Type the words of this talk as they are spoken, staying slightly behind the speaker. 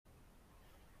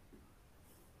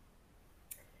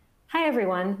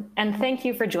everyone, and thank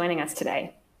you for joining us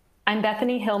today. I'm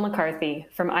Bethany Hill McCarthy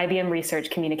from IBM Research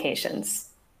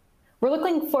Communications. We're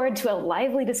looking forward to a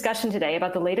lively discussion today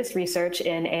about the latest research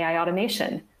in AI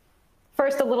automation.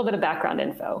 First, a little bit of background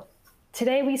info.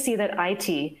 Today, we see that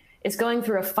IT is going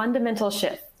through a fundamental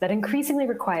shift that increasingly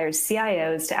requires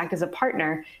CIOs to act as a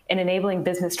partner in enabling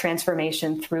business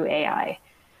transformation through AI.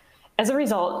 As a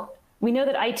result, we know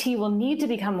that IT will need to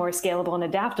become more scalable and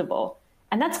adaptable,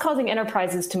 and that's causing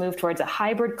enterprises to move towards a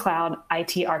hybrid cloud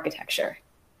IT architecture.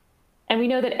 And we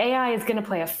know that AI is going to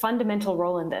play a fundamental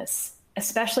role in this,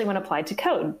 especially when applied to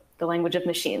code, the language of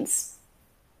machines.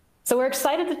 So we're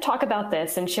excited to talk about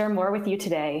this and share more with you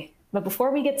today. But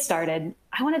before we get started,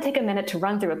 I want to take a minute to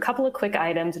run through a couple of quick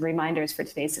items and reminders for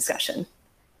today's discussion.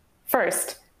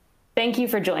 First, thank you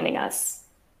for joining us.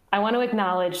 I want to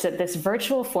acknowledge that this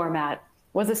virtual format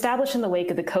was established in the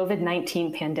wake of the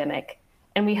COVID-19 pandemic,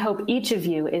 and we hope each of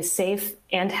you is safe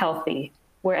and healthy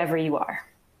wherever you are.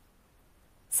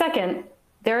 Second,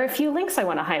 there are a few links I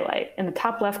want to highlight in the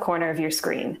top left corner of your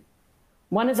screen.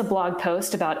 One is a blog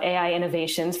post about AI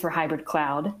innovations for hybrid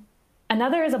cloud.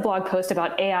 Another is a blog post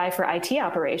about AI for IT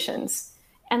operations.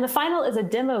 And the final is a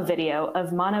demo video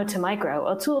of Mono to Micro,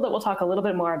 a tool that we'll talk a little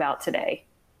bit more about today.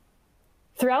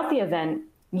 Throughout the event,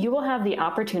 you will have the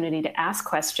opportunity to ask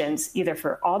questions either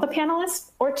for all the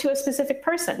panelists or to a specific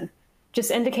person.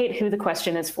 Just indicate who the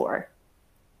question is for.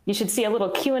 You should see a little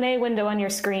Q&A window on your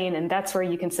screen, and that's where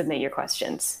you can submit your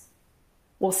questions.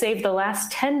 We'll save the last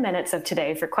 10 minutes of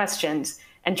today for questions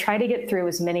and try to get through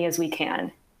as many as we can.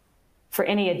 For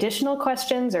any additional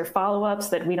questions or follow-ups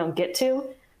that we don't get to,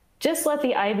 just let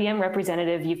the IBM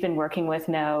representative you've been working with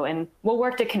know, and we'll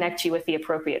work to connect you with the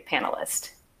appropriate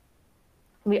panelist.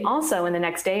 We also, in the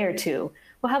next day or two,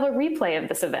 will have a replay of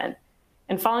this event.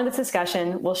 And following this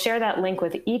discussion, we'll share that link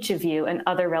with each of you and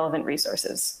other relevant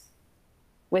resources.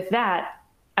 With that,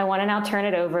 I want to now turn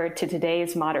it over to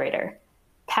today's moderator,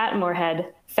 Pat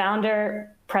Moorhead, founder,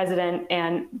 president,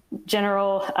 and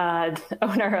general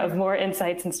owner of Moor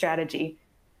Insights and Strategy.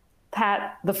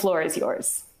 Pat, the floor is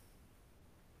yours.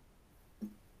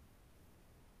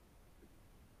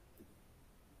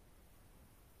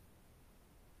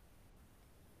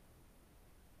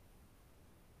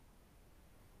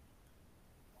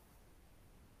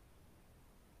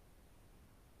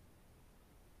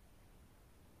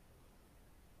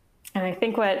 And I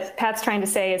think what Pat's trying to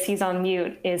say is he's on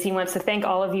mute, is he wants to thank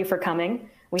all of you for coming.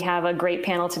 We have a great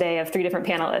panel today of 3 different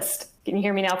panelists. Can you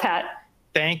hear me now, Pat?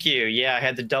 Thank you. Yeah, I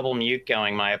had the double mute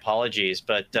going. My apologies,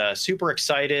 but super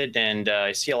excited, and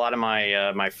I see a lot of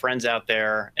my friends out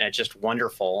there, and it's just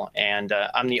wonderful. And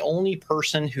I'm the only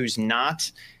person who's not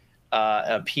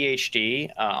a PhD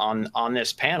on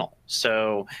this panel,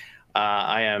 so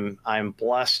I'm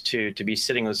blessed to be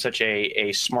sitting with such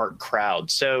a smart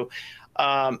crowd. So.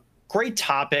 Great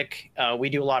topic. We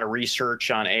do a lot of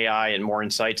research on AI and Moor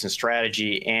Insights and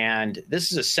Strategy, and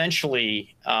this is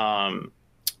essentially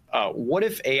what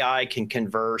if AI can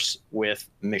converse with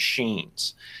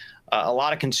machines? A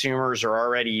lot of consumers are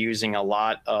already using a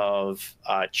lot of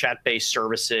chat-based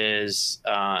services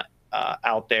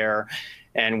out there,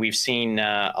 and we've seen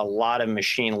a lot of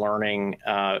machine learning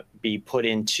be put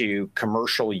into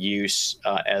commercial use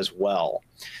as well.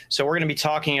 So we're going to be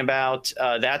talking about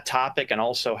that topic and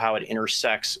also how it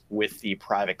intersects with the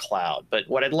private cloud. But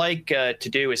what I'd like to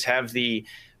do is have the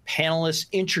panelists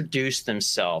introduce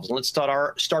themselves. Let's start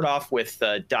off with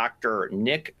Dr.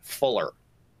 Nick Fuller.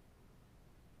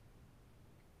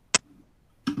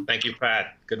 Thank you,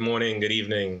 Pat. Good morning, good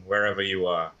evening, wherever you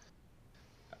are.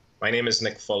 My name is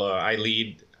Nick Fuller. I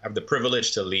have the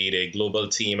privilege to lead a global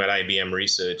team at IBM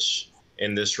Research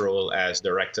in this role as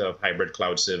Director of Hybrid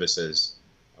Cloud Services.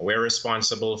 We're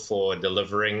responsible for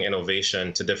delivering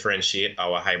innovation to differentiate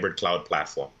our hybrid cloud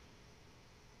platform.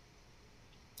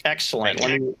 Excellent.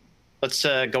 Let's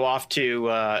go off to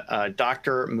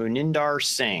Dr. Munindar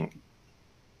Singh.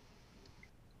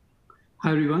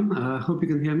 Hi, everyone. Hope you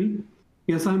can hear me.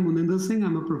 Yes, I'm Munindar Singh.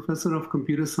 I'm a professor of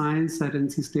computer science at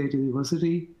NC State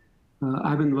University.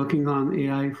 I've been working on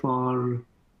AI for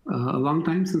a long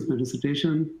time, since my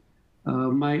dissertation.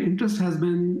 My interest has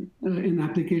been in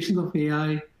applications of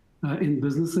AI in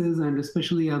businesses, and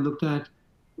especially I looked at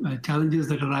challenges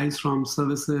that arise from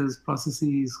services,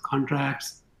 processes,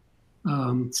 contracts,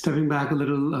 stepping back a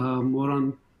little more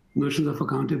on notions of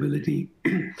accountability.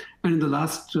 And in the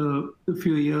last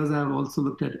few years, I've also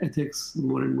looked at ethics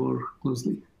more and more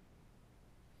closely.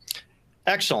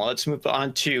 Excellent. Let's move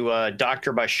on to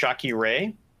Dr. Baishakhi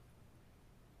Ray.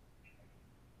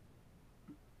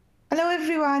 Hello,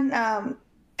 everyone.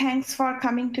 thanks for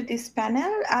coming to this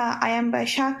panel. I am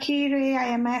Baishakhi Ray. I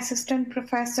am an assistant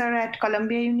professor at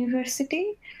Columbia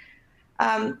University.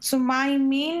 So my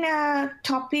main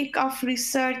topic of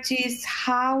research is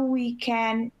how we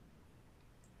can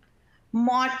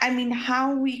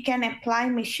how we can apply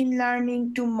machine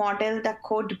learning to model the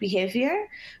code behavior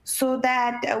so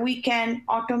that we can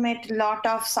automate a lot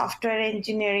of software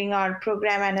engineering or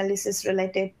program analysis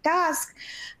related tasks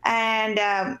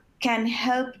and can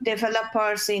help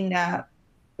developers in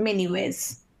many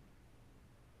ways.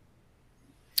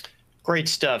 Great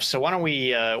stuff. So why don't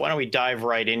we dive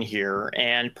right in here?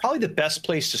 And probably the best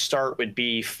place to start would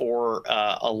be for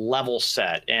a level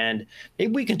set. And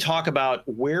maybe we can talk about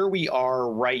where we are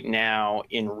right now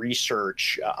in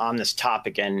research on this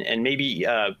topic. And maybe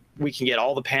we can get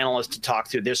all the panelists to talk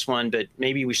through this one, but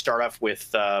maybe we start off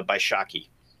with Baishakhi.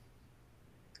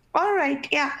 All right.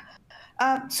 Yeah.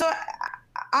 So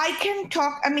I can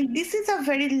talk, this is a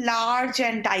very large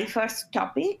and diverse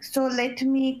topic. So let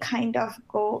me kind of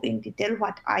go in detail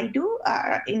what I do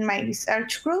in my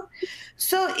research group.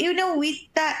 So, with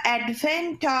the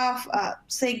advent of,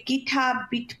 say, GitHub,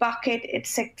 Bitbucket,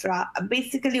 etc.,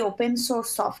 basically open source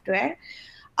software,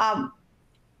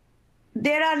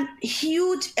 there are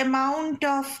huge amount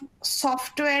of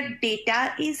software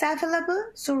data is available.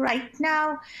 So right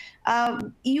now,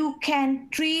 you can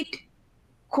treat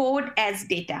code as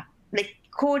data, like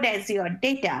code as your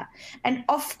data. And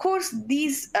of course,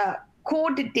 these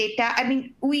code data,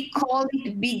 we call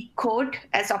it big code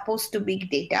as opposed to big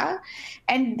data.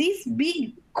 And this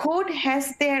big code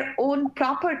has their own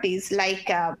properties,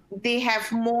 like they have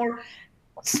more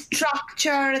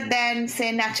structure than,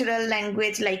 say, natural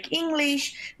language like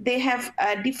English. They have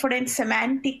different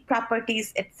semantic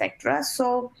properties, etc.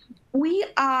 So we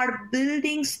are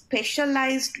building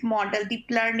specialized deep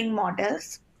learning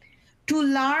models to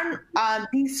learn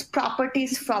these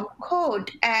properties from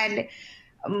code and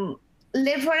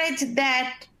leverage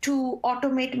that to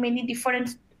automate many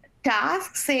different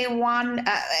tasks. Say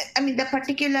the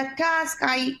particular task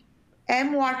I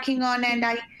am working on and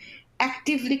I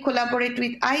actively collaborate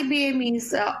with IBM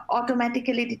is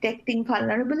automatically detecting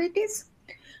vulnerabilities.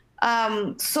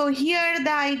 So here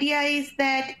the idea is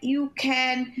that you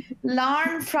can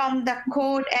learn from the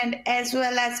code and as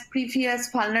well as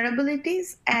previous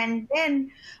vulnerabilities and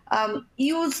then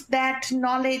use that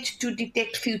knowledge to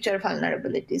detect future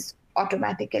vulnerabilities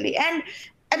automatically. And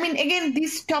again,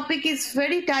 this topic is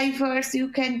very diverse. You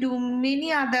can do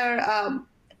many other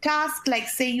tasks, like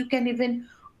say you can even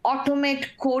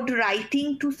automate code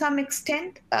writing to some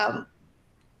extent.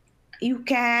 You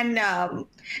can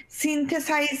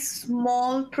synthesize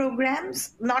small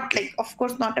programs, not like, of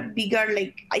course, not a bigger,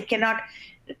 like I cannot,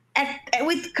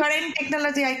 with current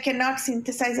technology, I cannot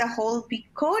synthesize a whole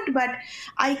big code, but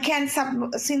I can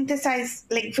synthesize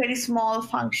like very small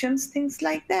functions, things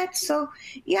like that. So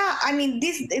yeah,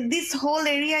 this whole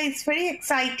area is very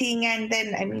exciting. And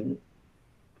then,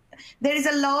 there is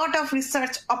a lot of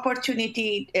research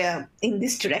opportunity in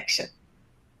this direction.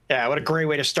 Yeah, what a great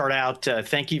way to start out.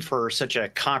 Thank you for such a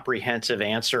comprehensive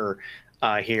answer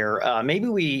here. Maybe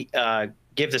we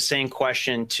give the same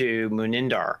question to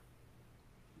Munindar.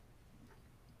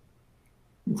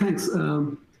 Thanks.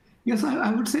 Yes,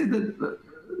 I would say that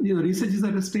research is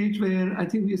at a stage where I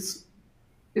think we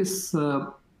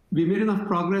made enough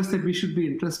progress that we should be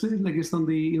interested. Like it's on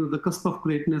the cusp of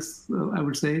greatness. I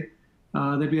would say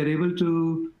that we are able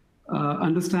to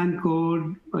understand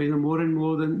code, more and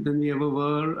more than we ever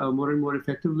were, more and more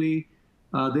effectively.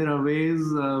 There are ways,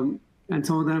 and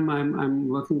some of them I'm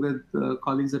working with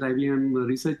colleagues at IBM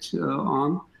Research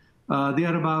on. They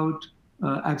are about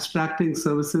abstracting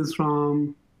services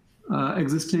from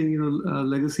existing,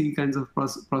 legacy kinds of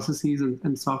processes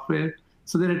and software.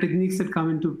 So there are techniques that come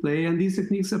into play, and these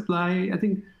techniques apply. I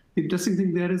think the interesting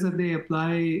thing there is that they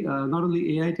apply not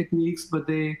only AI techniques, but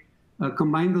they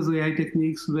combine those AI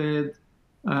techniques with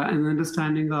an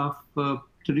understanding of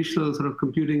traditional sort of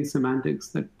computing semantics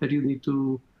that you need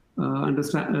to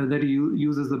understand, that you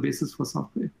use as the basis for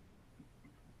software.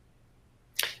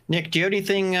 Nick, do you have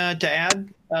anything to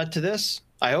add to this?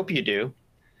 I hope you do.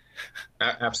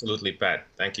 Absolutely, Pat.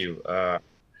 Thank you.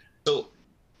 So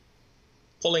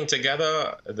pulling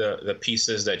together the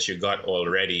pieces that you got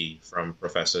already from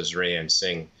Professors Ray and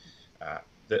Singh,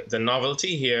 the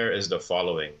novelty here is the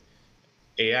following.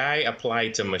 AI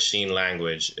applied to machine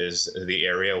language is the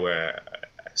area we're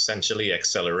essentially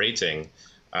accelerating,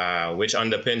 which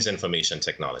underpins information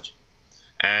technology.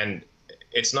 And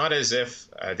it's not as if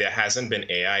there hasn't been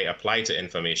AI applied to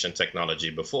information technology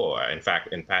before. In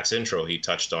fact, in Pat's intro, he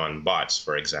touched on bots,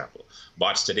 for example.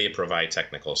 Bots today provide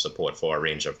technical support for a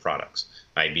range of products.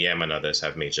 IBM and others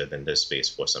have majored in this space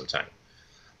for some time.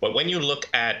 But when you look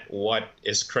at what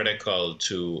is critical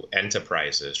to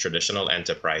enterprises, traditional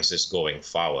enterprises going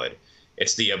forward,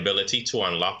 it's the ability to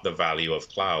unlock the value of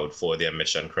cloud for their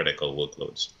mission-critical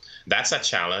workloads. That's a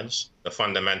challenge. The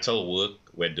fundamental work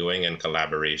we're doing in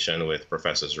collaboration with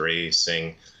Professors Ray,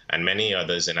 Singh, and many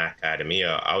others in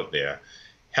academia out there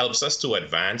helps us to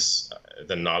advance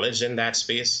the knowledge in that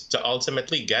space to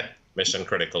ultimately get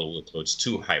mission-critical workloads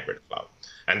to hybrid cloud.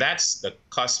 And that's the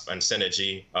cusp and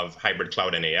synergy of hybrid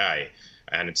cloud and AI.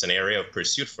 And it's an area of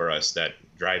pursuit for us that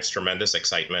drives tremendous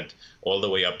excitement all the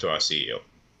way up to our CEO.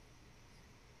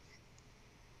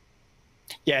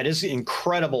 Yeah, it is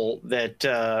incredible that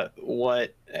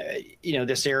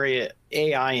this area,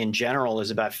 AI in general,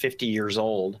 is about 50 years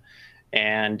old.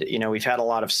 And, we've had a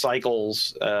lot of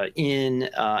cycles in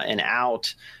and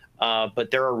out. But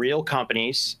there are real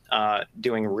companies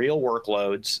doing real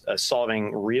workloads,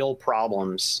 solving real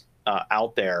problems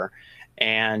out there.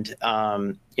 And,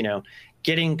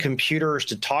 getting computers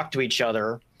to talk to each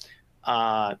other,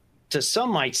 to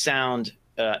some might sound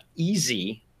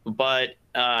easy, but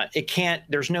it can't,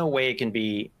 there's no way it can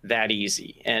be that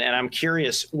easy. And I'm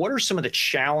curious, what are some of the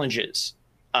challenges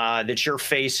that you're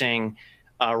facing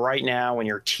right now when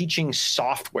you're teaching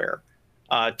software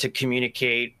to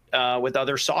communicate with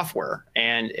other software?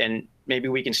 And maybe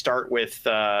we can start with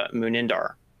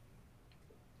Munindar.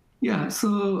 Yeah,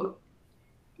 so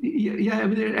I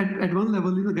mean, at one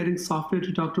level, getting software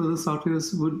to talk to other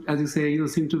softwares would, as you say,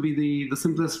 seem to be the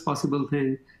simplest possible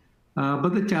thing.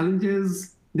 But the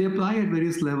challenges, they apply at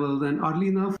various levels, and oddly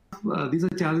enough, these are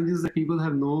challenges that people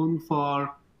have known for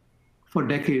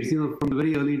decades, from the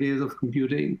very early days of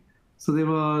computing. So there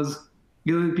was,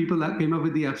 when people came up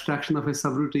with the abstraction of a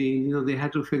subroutine, they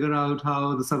had to figure out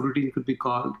how the subroutine could be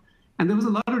called. And there was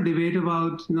a lot of debate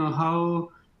about, how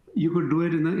you could do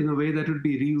it in a way that would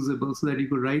be reusable, so that you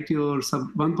could write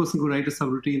one person could write a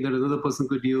subroutine that another person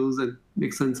could use and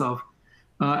make sense of.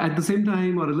 At the same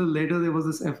time, or a little later, there was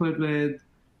this effort with,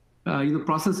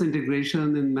 process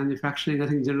integration in manufacturing. I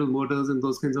think General Motors and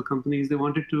those kinds of companies, they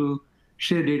wanted to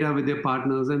share data with their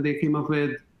partners, and they came up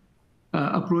with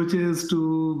approaches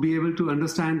to be able to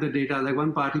understand the data. Like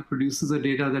one party produces the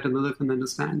data that another can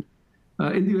understand.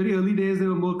 In the very early days, they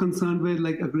were more concerned with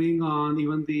agreeing on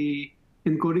even the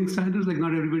encoding standards. Like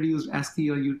not everybody used ASCII,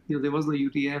 or there was no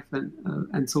UTF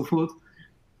and so forth.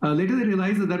 Later they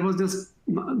realized that was just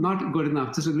not good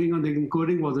enough. Just agreeing on the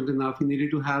encoding wasn't enough. You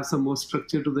needed to have some more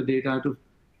structure to the data to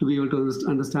be able to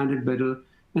understand it better.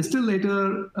 And still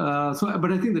later,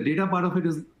 but I think the data part of it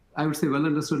is, I would say, well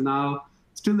understood now.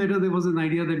 Still later, there was an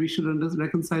idea that we should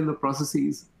reconcile the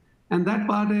processes. And that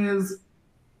part is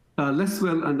less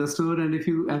well understood. And if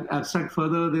you abstract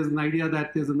further, there's an idea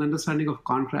that there's an understanding of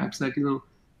contracts, that,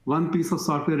 one piece of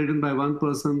software written by one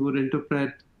person would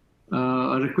interpret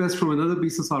a request from another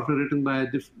piece of software written by a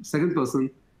second person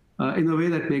in a way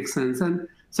that makes sense. And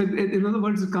so, in other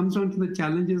words, it comes down to the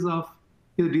challenges of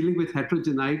dealing with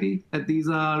heterogeneity, that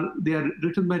they are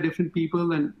written by different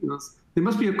people, and there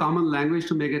must be a common language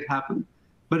to make it happen.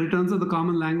 But it turns out the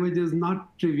common language is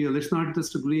not trivial. It's not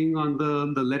just agreeing on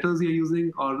the letters you're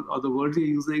using or the words you're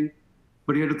using,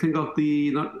 but you have to think of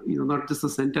not just the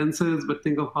sentences, but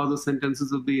think of how the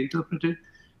sentences will be interpreted.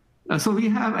 So we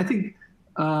have, I think,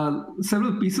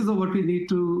 several pieces of what we need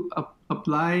to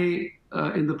apply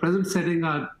in the present setting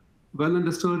are well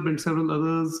understood, but several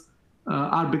others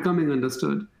are becoming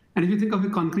understood. And if you think of a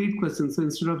concrete question, so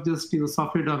instead of just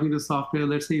software talking to software,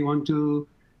 let's say you want to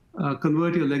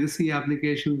convert your legacy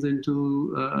applications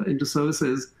into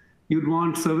services, you'd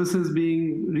want services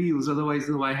being reused. Otherwise,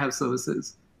 why have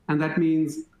services? And that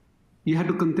means you had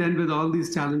to contend with all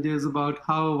these challenges about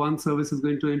how one service is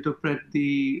going to interpret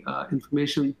the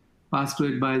information passed to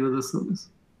it by another service.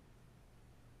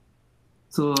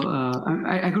 So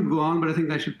I could go on, but I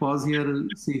think I should pause here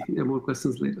and see if there are more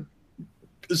questions later.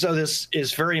 So this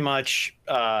is very much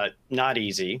not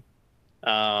easy.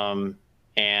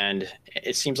 And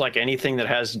it seems like anything that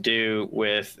has to do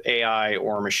with AI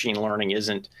or machine learning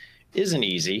isn't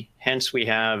easy. Hence, we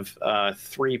have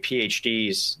 3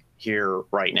 PhDs here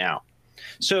right now.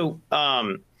 So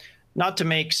not to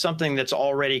make something that's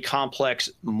already complex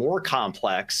more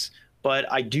complex, but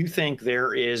I do think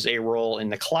there is a role in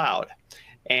the cloud.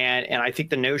 And I think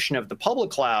the notion of the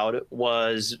public cloud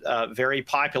was very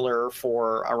popular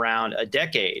for around a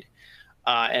decade.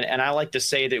 And I like to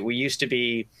say that we used to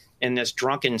be in this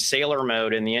drunken sailor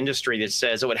mode in the industry that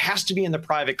says, oh, it has to be in the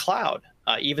private cloud.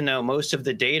 even though most of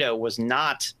the data was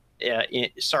not,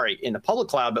 in the public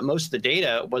cloud, but most of the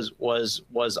data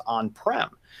was on-prem.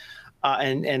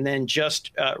 And then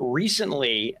just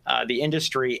recently, the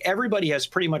industry, everybody has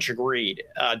pretty much agreed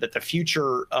that the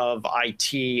future of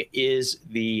IT is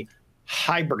the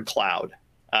hybrid cloud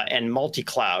and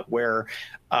multi-cloud, where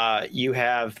you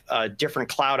have different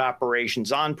cloud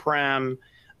operations on-prem,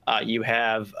 you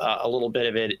have a little bit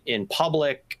of it in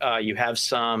public, you have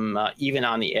some even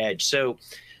on the edge. So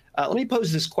let me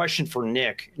pose this question for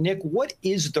Nick. Nick, what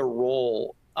is the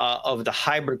role of the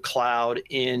hybrid cloud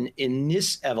in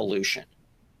this evolution?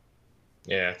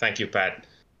 Yeah, thank you, Pat.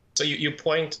 So you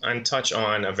point and touch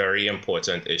on a very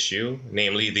important issue,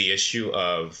 namely the issue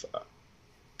of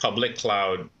public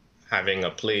cloud having a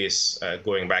place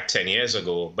going back 10 years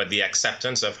ago, but the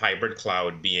acceptance of hybrid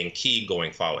cloud being key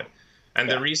going forward. And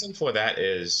the reason for that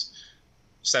is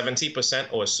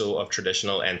 70% or so of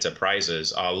traditional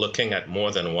enterprises are looking at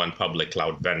more than one public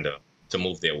cloud vendor to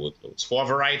move their workloads for a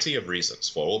variety of reasons,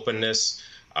 for openness,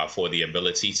 for the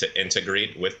ability to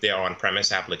integrate with their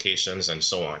on-premise applications, and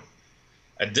so on.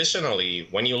 Additionally,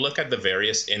 when you look at the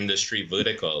various industry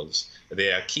verticals,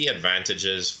 there are key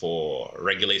advantages for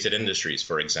regulated industries,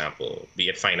 for example, be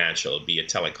it financial, be it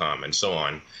telecom, and so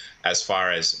on, as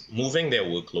far as moving their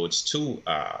workloads to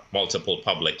multiple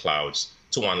public clouds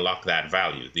to unlock that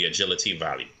value, the agility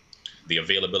value, the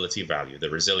availability value, the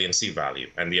resiliency value,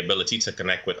 and the ability to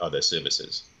connect with other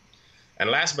services. And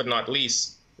last but not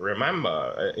least,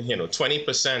 remember,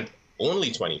 20%,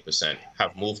 only 20%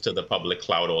 have moved to the public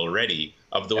cloud already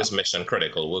of those mission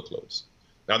critical workloads.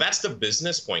 Now that's the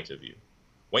business point of view.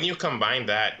 When you combine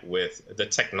that with the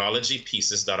technology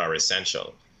pieces that are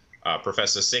essential,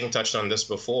 Professor Singh touched on this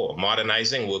before,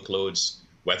 modernizing workloads,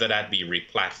 whether that be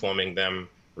replatforming them,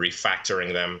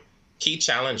 refactoring them, key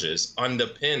challenges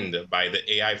underpinned by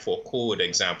the AI for code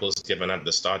examples given at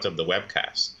the start of the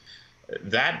webcast.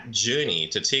 That journey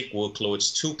to take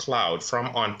workloads to cloud from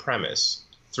on-premise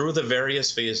through the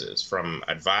various phases, from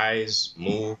advise,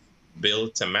 move,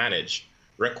 build to manage,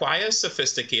 requires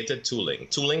sophisticated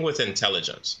tooling with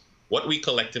intelligence, what we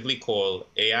collectively call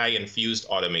AI-infused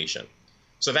automation.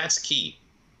 So that's key.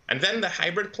 And then the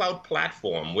hybrid cloud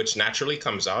platform, which naturally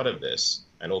comes out of this,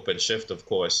 and OpenShift, of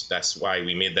course, that's why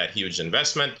we made that huge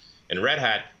investment in Red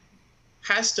Hat,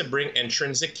 has to bring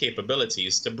intrinsic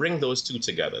capabilities to bring those two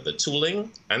together, the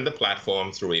tooling and the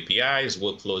platform through APIs,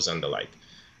 workflows, and the like.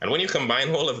 And when you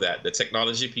combine all of that, the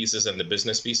technology pieces and the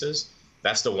business pieces,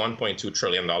 that's the $1.2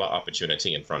 trillion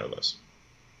opportunity in front of us.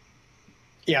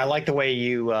 Yeah, I like the way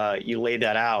you laid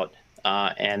that out.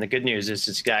 And the good news is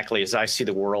it's exactly as I see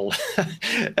the world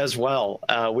as well.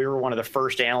 We were one of the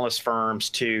first analyst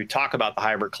firms to talk about the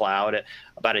hybrid cloud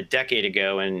about a decade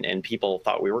ago, and people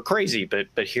thought we were crazy.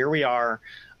 But here we are.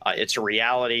 It's a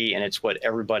reality, and it's what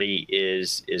everybody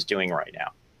is doing right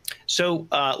now. So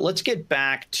let's get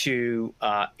back to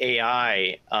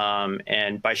AI.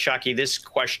 And Baishakhi, this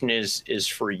question is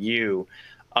for you.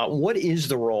 What is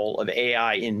the role of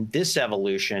AI in this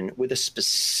evolution with a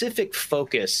specific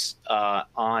focus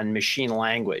on machine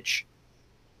language?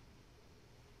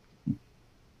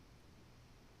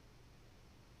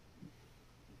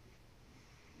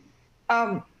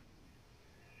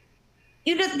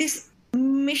 This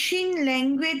machine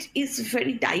language is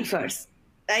very diverse.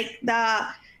 Like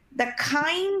the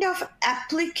kind of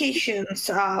applications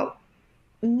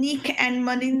Nick and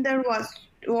Munindar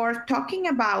were talking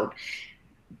about,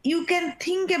 you can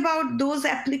think about those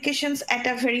applications at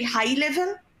a very high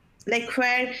level, like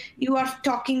where you are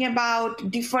talking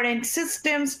about different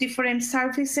systems, different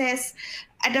services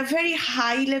at a very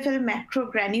high level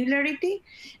macro granularity.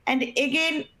 And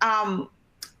again,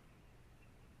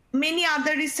 many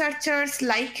other researchers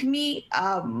like me,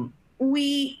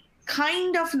 we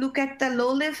kind of look at the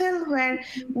low level where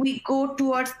we go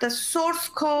towards the source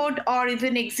code or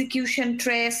even execution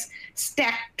trace,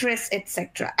 stack trace,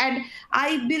 etc. And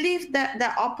I believe that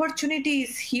the opportunity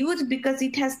is huge because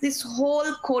it has this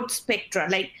whole code spectra,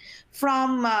 like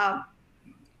from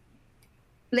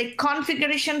like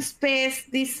configuration space,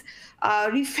 this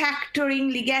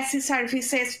refactoring legacy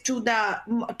services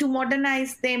to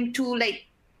modernize them to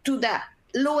the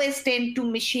lowest end to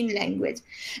machine language.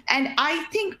 And I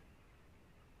think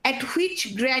at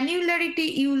which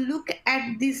granularity you look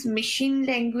at this machine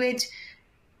language,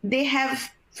 they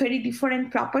have very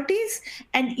different properties,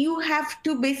 and you have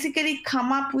to basically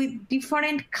come up with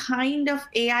different kind of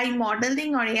AI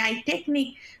modeling or AI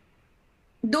technique.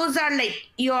 Those are like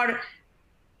your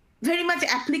very much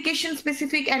application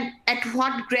specific and at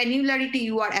what granularity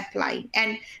you are applying.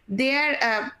 And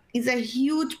there is a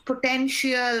huge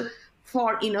potential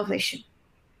for innovation.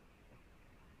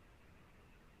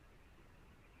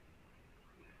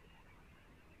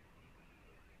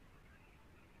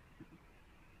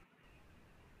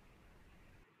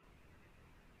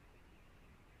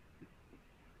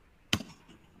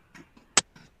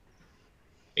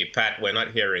 Pat, we're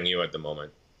not hearing you at the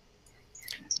moment.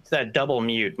 It's that double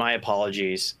mute. My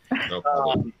apologies. No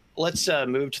problem. Let's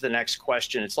move to the next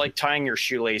question. It's like tying your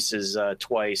shoelaces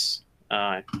twice.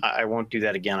 I won't do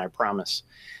that again, I promise.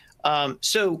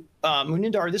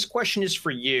 Munindar, this question is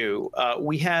for you.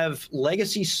 We have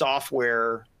legacy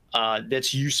software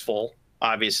that's useful,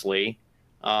 obviously.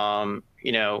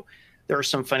 There are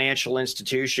some financial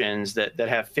institutions that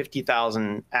have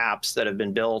 50,000 apps that have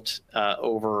been built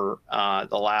over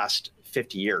the last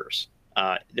 50 years.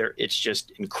 It's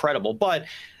just incredible, but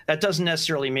that doesn't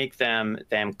necessarily make them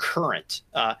current.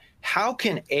 How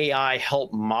can AI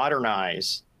help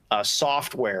modernize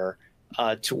software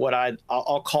to what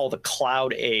I'll call the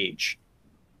cloud age?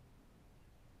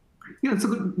 Yeah,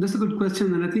 that's a good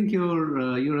question, and I think your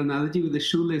analogy with the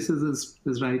shoelaces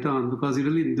is right on, because you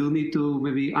really do need to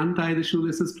maybe untie the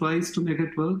shoelaces twice to make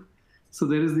it work. So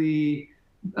there is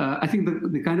I think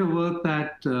the kind of work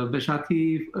that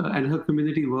Baishakhi and her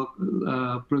community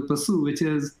pursue, which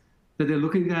is that they're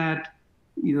looking at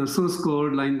source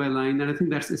code line by line, and I think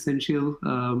that's essential.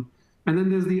 And then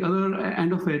there's the other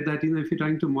end of it that if you're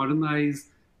trying to modernize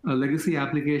legacy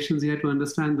applications, you have to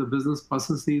understand the business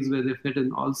processes where they fit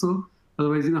in also.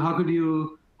 Otherwise, how could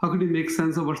you make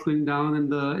sense of what's going down in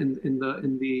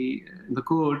the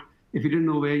code if you didn't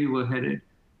know where you were headed?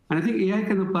 And I think AI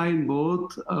can apply in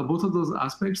both of those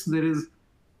aspects. There is,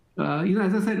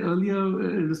 as I said earlier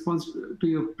in response to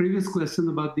your previous question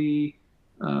about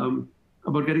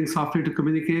about getting software to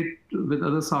communicate with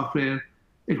other software,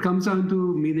 it comes down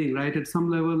to meaning, right? At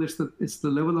some level, it's the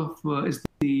level of it's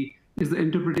the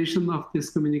interpretation of this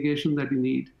communication that we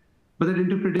need. But that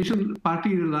interpretation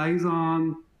partly relies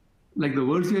on like the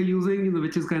words you're using,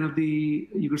 which is kind of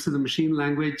you could say the machine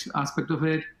language aspect of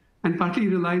it, and partly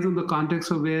relies on the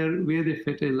context of where they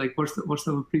fit in, like what's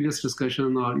the previous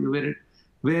discussion, or where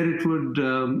it would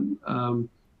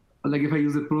like if I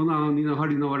use a pronoun, how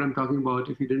do you know what I'm talking about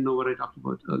if you didn't know what I talked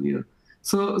about earlier?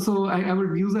 So I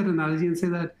would use that analogy and say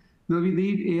that we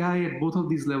need AI at both of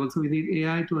these levels. So we need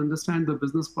AI to understand the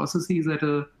business processes at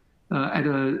a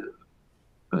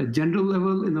general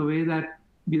level in a way that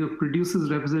produces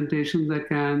representation that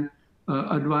can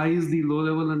advise the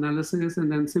low-level analysis,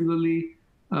 and then similarly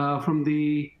from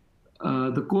the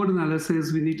code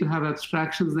analysis, we need to have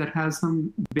abstractions that has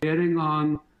some bearing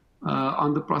on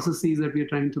the processes that we are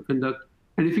trying to conduct.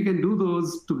 And if you can do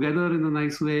those together in a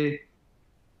nice way,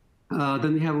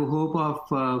 then we have a hope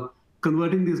of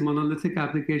converting these monolithic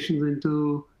applications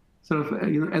into sort of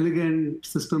elegant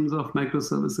systems of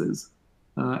microservices.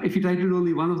 If you try to do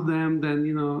only one of them, then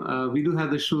we do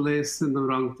have the shoelace in the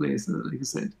wrong place, like you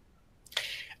said.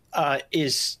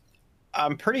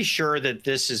 I'm pretty sure that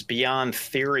this is beyond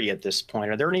theory at this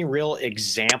point. Are there any real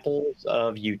examples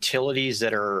of utilities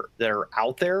that are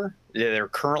out there that are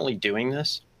currently doing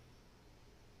this?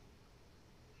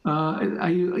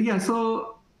 Yeah.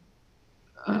 So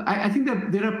I think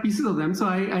that there are pieces of them. So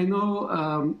I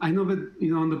know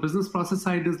with on the business process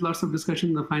side, there's lots of discussion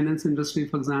in the finance industry,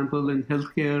 for example, in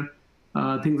healthcare,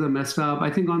 things are messed up. I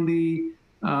think on the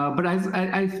but as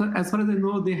far as I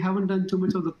know, they haven't done too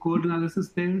much of the code analysis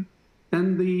there.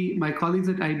 Then my colleagues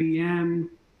at IBM,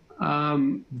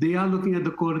 they are looking at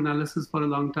the code analysis for a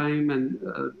long time, and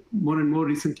more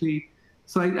recently.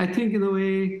 So I think in a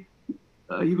way,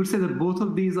 you could say that both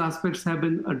of these aspects have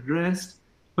been addressed,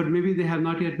 but maybe they have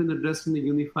not yet been addressed in a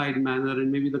unified manner,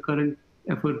 and maybe the current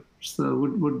efforts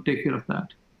would take care of that.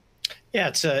 Yeah,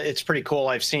 it's pretty cool.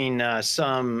 I've seen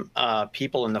some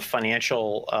people in the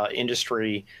financial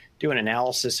industry do an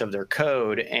analysis of their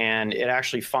code, and it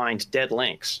actually finds dead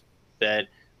links that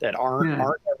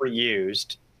aren't ever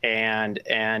used, and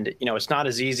it's not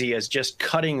as easy as just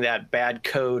cutting that bad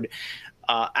code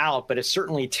out, but it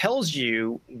certainly tells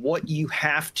you what you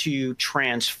have to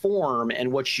transform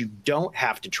and what you don't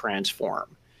have to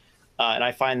transform, and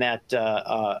I find that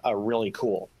really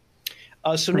cool.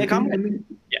 So Nick,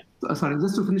 sorry,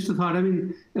 just to finish the thought. I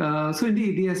mean, so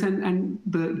indeed, yes, and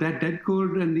that dead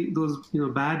code and those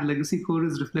bad legacy code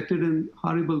is reflected in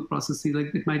horrible processes.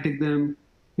 Like it might take them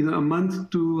a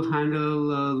month to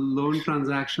handle a loan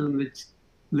transaction, which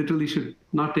literally should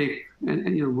not take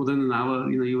more than an hour.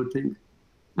 You would think,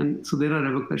 and so there are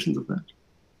repercussions of that.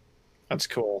 That's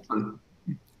cool.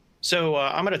 So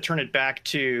I'm going to turn it back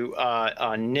to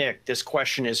Nick. This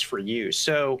question is for you.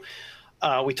 So.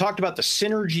 We talked about the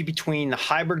synergy between the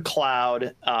hybrid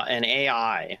cloud and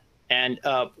AI, and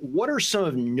what are some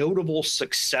of notable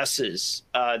successes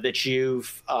that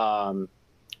you've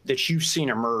seen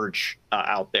emerge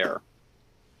out there?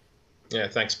 Yeah,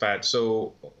 thanks, Pat.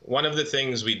 So one of the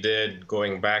things we did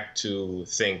going back to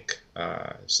Think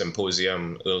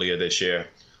Symposium earlier this year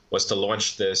was to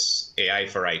launch this AI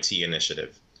for IT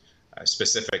initiative,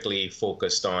 specifically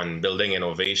focused on building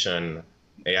innovation,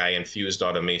 AI-infused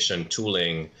automation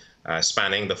tooling,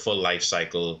 spanning the full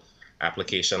lifecycle,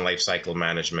 application lifecycle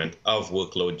management of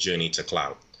workload journey to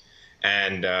cloud.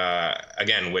 And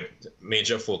again, with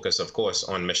major focus, of course,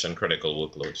 on mission critical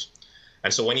workloads.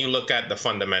 And so when you look at the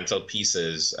fundamental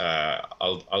pieces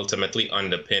ultimately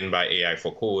underpinned by AI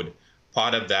for code,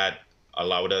 part of that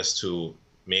allowed us to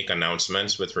make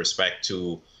announcements with respect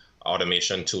to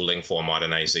automation tooling for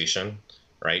modernization,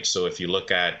 right? So if you look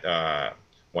at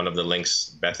one of the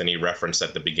links Bethany referenced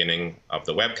at the beginning of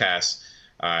the webcast,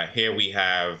 here we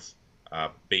have a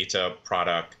beta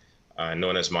product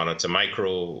known as Monitor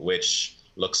Micro, which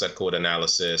looks at code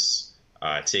analysis,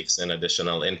 takes in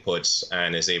additional inputs,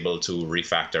 and is able to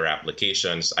refactor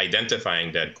applications,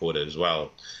 identifying dead code as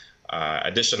well.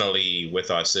 Additionally, with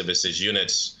our services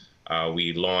units,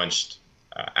 we launched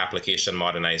Application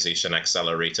Modernization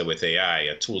Accelerator with AI,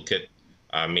 a toolkit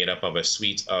made up of a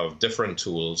suite of different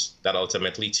tools that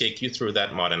ultimately take you through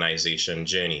that modernization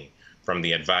journey from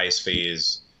the advise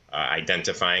phase,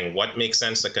 identifying what makes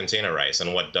sense to containerize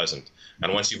and what doesn't.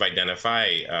 And once you've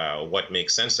identified what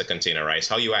makes sense to containerize,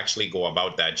 how you actually go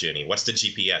about that journey. What's the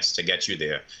GPS to get you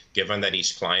there, given that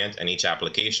each client and each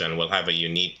application will have a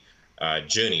unique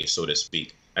journey, so to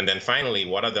speak. And then finally,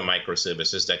 what are the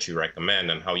microservices that you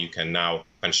recommend and how you can now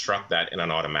construct that in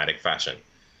an automatic fashion.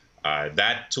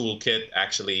 That toolkit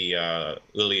actually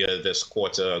earlier this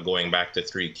quarter, going back to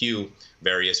 3Q,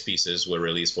 various pieces were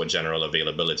released for general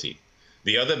availability.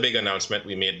 The other big announcement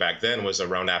we made back then was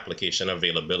around application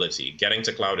availability. Getting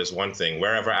to cloud is one thing.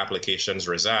 Wherever applications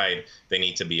reside, they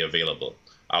need to be available.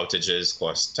 Outages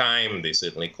cost time, they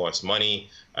certainly cost money.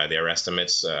 Their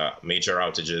estimates, major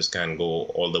outages can go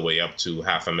all the way up to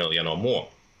 $500,000 or more.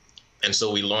 And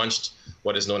so we launched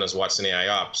what is known as Watson AI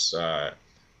Ops,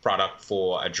 product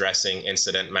for addressing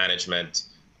incident management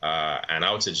and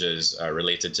outages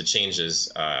related to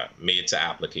changes made to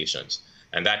applications.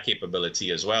 And that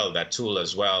capability as well, that tool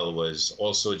as well, was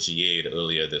also GA'd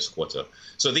earlier this quarter.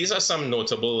 So these are some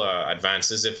notable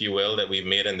advances, if you will, that we've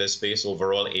made in this space,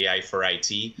 overall AI for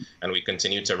IT, and we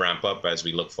continue to ramp up as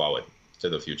we look forward to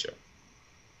the future.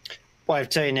 Well, I have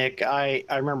to tell you, Nick, I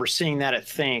remember seeing that at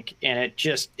Think, and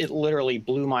it literally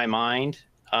blew my mind.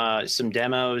 Some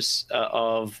demos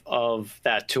of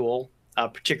that tool,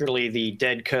 particularly the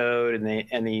dead code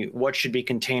and the what should be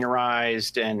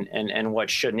containerized and what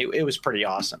shouldn't. It was pretty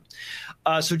awesome.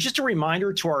 So just a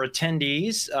reminder to our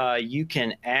attendees, you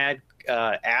can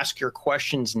ask your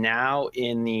questions now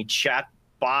in the chat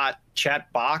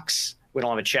box. We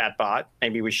don't have a chat bot.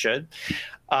 Maybe we should.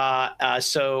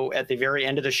 So at the very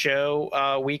end of the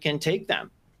show, we can take them.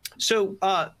 So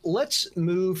let's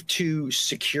move to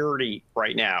security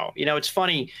right now. You know, it's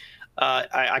funny.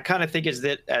 I kind of think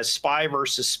as spy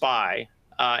versus spy,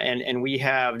 and we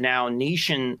have now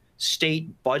nation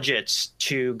state budgets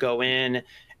to go in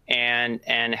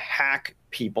and hack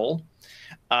people.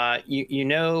 You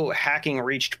know, hacking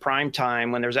reached prime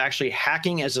time when there's actually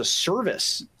hacking as a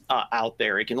service out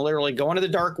there. You can literally go into the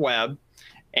dark web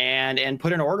and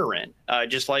put an order in,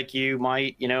 just like you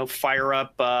might, fire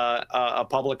up a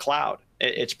public cloud.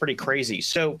 It's pretty crazy.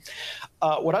 So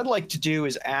what I'd like to do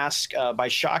is ask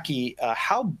Baishakhi,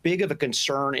 how big of a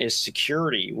concern is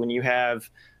security when you have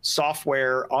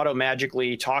software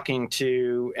automagically talking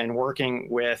to and working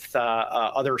with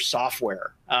other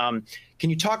software? Can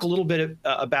you talk a little bit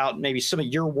about maybe some of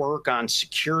your work on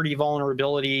security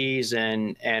vulnerabilities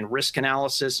and risk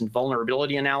analysis and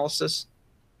vulnerability analysis?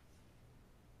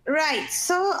 Right.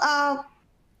 So,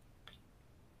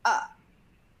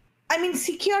 I mean,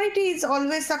 security is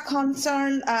always a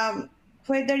concern,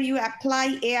 whether you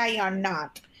apply AI or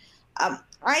not.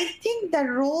 I think the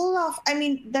role of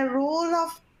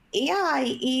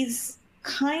AI is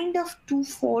kind of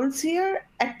twofold here,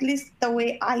 at least the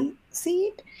way I see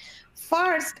it.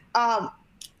 First,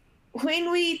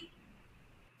 when we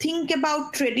think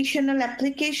about traditional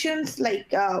applications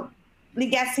like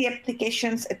legacy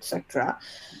applications, etc.,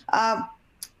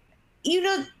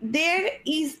 there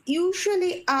is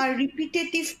usually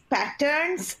repetitive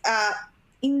patterns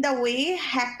in the way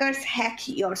hackers hack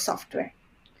your software,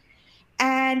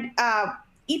 and that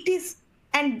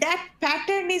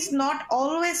pattern is not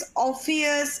always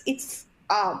obvious. It's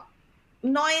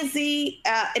noisy,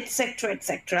 etc.,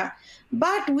 etc.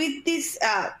 But with this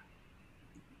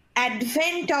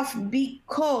advent of big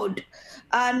code,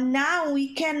 now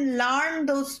we can learn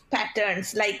those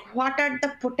patterns, like what are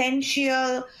the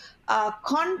potential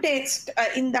context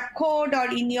in the code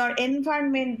or in your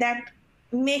environment that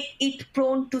make it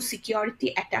prone to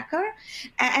security attacker.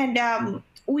 And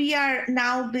we are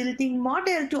now building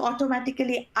model to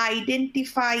automatically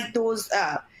identify those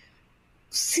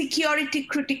security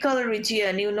critical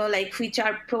region, like which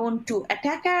are prone to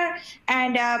attacker.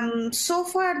 And so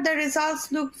far the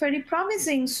results look very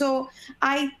promising. So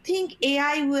I think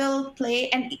AI will play,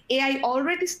 and AI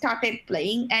already started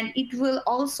playing, and it will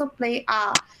also play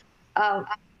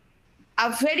a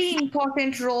very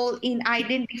important role in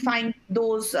identifying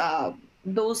those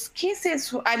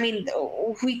cases,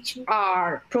 which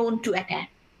are prone to attack.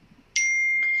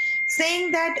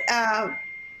 Saying that,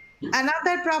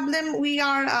 another problem we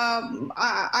are,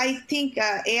 I think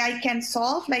AI can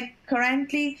solve, like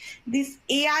currently this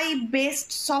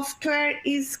AI-based software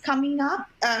is coming up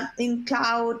in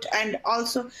cloud, and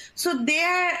also, so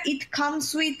there it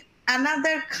comes with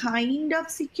another kind of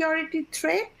security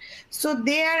threat. So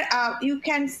there you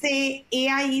can say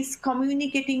AI is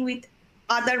communicating with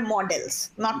other models,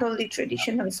 not only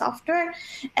traditional software.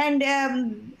 And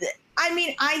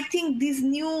I think this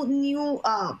new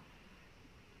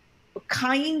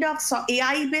kind of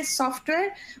AI-based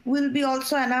software will be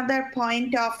also another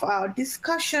point of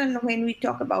discussion when we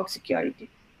talk about security.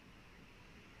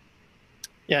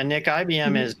 Yeah, Nick,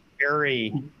 IBM is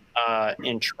very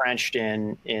entrenched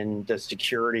in the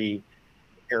security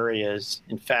areas.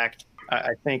 In fact,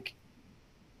 I think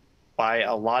by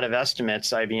a lot of estimates,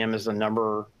 IBM is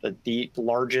the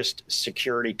largest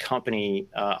security company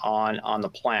on the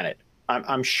planet.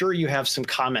 I'm sure you have some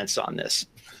comments on this.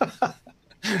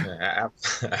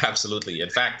 Absolutely. In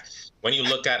fact, when you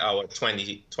look at our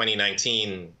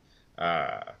 2019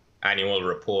 annual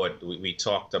report,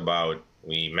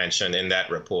 we mentioned in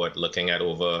that report looking at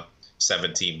over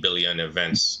 70 billion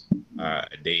events a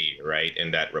day, right, in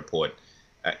that report.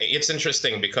 It's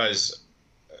interesting because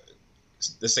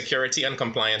the security and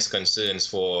compliance concerns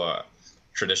for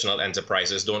traditional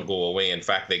enterprises don't go away. In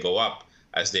fact, they go up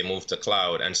as they move to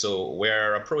cloud. And so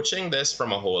we're approaching this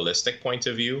from a holistic point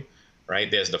of view,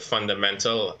 right? There's the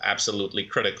fundamental, absolutely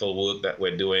critical work that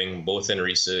we're doing, both in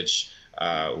research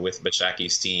with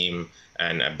Baishakhi's team,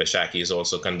 and Baishakhi is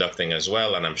also conducting as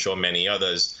well, and I'm sure many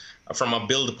others, from a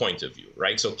build point of view,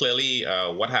 right? So clearly,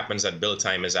 what happens at build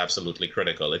time is absolutely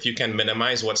critical. If you can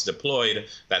minimize what's deployed,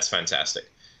 that's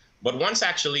fantastic. But once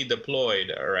actually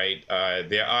deployed, right,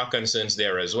 there are concerns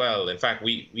there as well. In fact,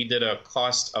 we did a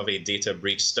cost of a data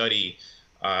breach study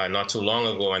not too long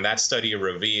ago, and that study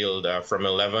revealed from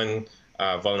 11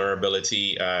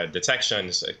 vulnerability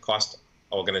detections, it cost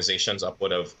organizations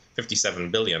upward of 57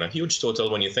 billion, a huge total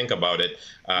when you think about it,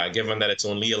 given that it's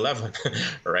only 11,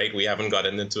 right? We haven't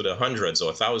gotten into the hundreds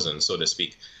or thousands, so to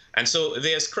speak. And so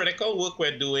there's critical work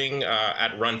we're doing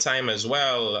at runtime as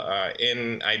well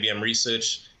in IBM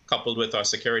Research, coupled with our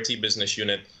security business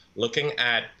unit, looking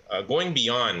at going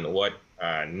beyond what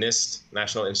NIST,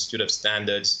 National Institute of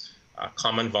Standards,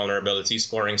 Common Vulnerability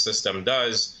Scoring System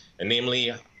does, and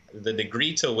namely the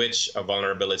degree to which a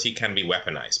vulnerability can be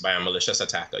weaponized by a malicious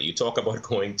attacker. You talk about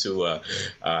going to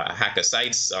hacker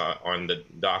sites on the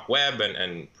dark web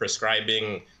and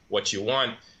prescribing what you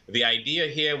want. The idea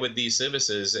here with these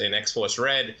services in X-Force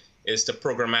Red is to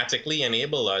programmatically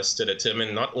enable us to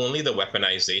determine not only the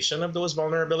weaponization of those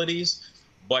vulnerabilities,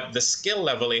 but the skill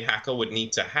level a hacker would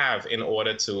need to have in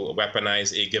order to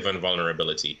weaponize a given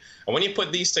vulnerability. And when you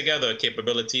put these together,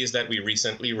 capabilities that we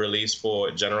recently released for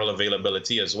general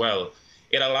availability as well,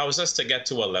 it allows us to get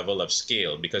to a level of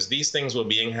scale, because these things were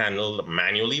being handled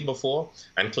manually before,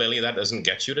 and clearly that doesn't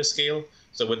get you to scale.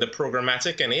 So with the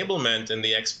programmatic enablement in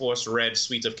the X-Force Red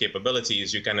suite of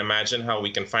capabilities, you can imagine how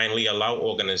we can finally allow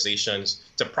organizations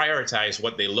to prioritize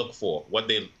what they look for, what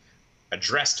they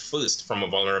addressed first from a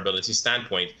vulnerability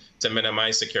standpoint, to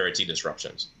minimize security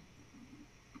disruptions.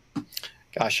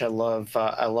 Gosh, I love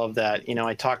that. You know,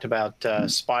 I talked about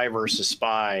spy versus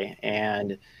spy,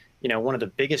 and you know, one of the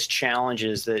biggest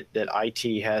challenges that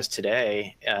IT has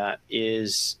today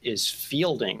is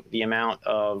fielding the amount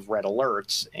of red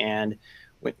alerts. And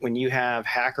when you have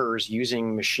hackers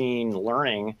using machine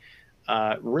learning,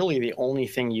 really the only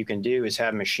thing you can do is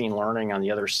have machine learning on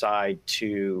the other side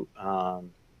to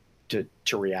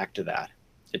react to that.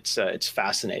 It's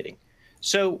fascinating.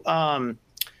 So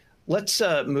let's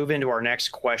move into our next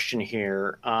question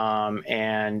here,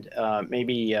 and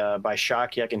maybe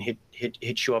Baishakhi, I can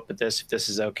hit you up with this if this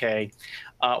is okay.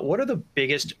 What are the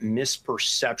biggest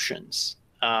misperceptions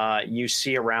you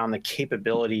see around the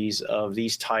capabilities of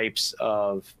these types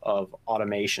of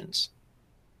automations?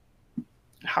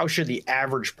 How should the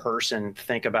average person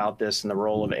think about this and the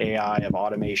role of AI, of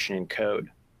automation in code?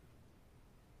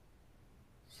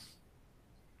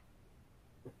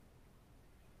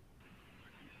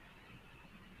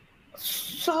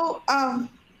 So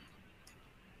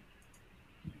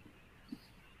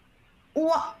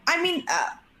Well, I mean,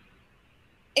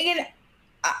 again,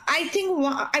 I think,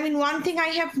 one thing I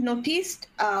have noticed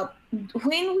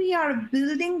when we are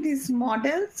building these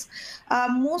models,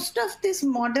 most of these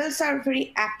models are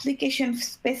very application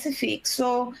specific.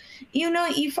 So,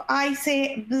 if I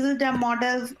say build a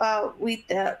model with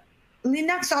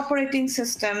Linux operating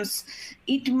systems,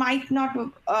 it might not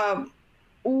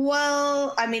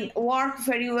work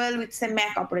very well with, say,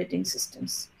 Mac operating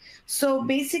systems. So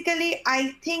basically,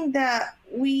 I think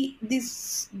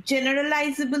this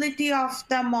generalizability of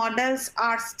the models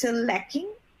are still lacking.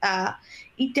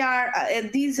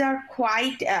 These are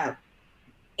quite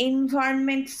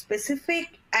environment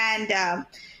specific and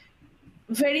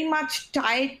very much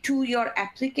tied to your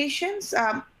applications.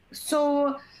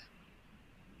 So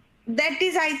that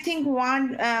is, I think,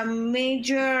 one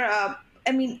major.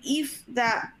 If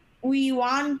we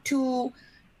want to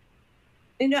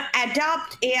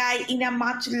adopt AI in a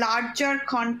much larger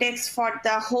context for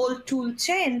the whole tool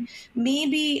chain,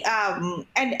 maybe,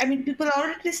 people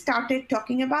already started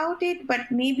talking about it,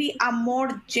 but maybe a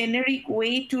more generic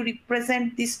way to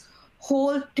represent this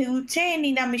whole tool chain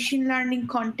in a machine learning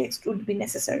context would be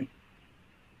necessary.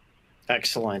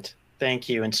 Excellent. Thank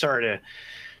you. And sorry to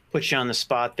put you on the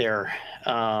spot there,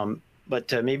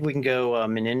 but maybe we can go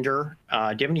Munindar. Do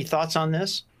you have any thoughts on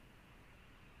this?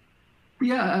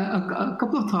 Yeah, a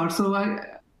couple of thoughts. So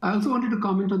I also wanted to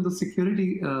comment on the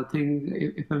security thing,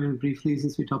 if I may briefly,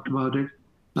 since we talked about it.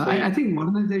 I think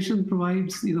modernization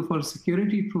provides, for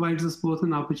security, provides us both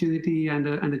an opportunity and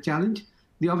a challenge.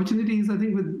 The opportunity is, I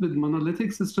think, with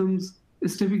monolithic systems,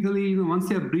 is typically, once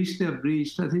they are breached, they are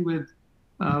breached. I think with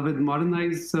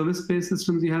modernized service-based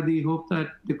systems, you have the hope that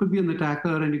there could be an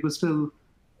attacker and you could still,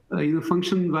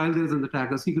 function while there's an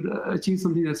attacker. So you could achieve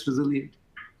something that's resilient.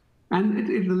 And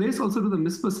it relates also to the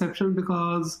misperception,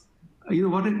 because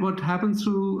what happens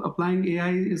through applying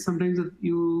AI is sometimes that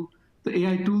the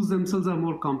AI tools themselves are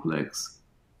more complex.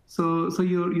 So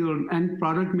your end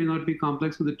product may not be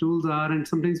complex, but the tools are, and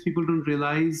sometimes people don't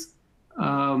realize,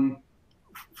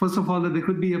 first of all, that there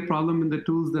could be a problem in the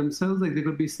tools themselves, like there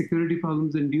could be security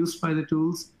problems induced by the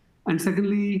tools. And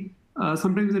secondly,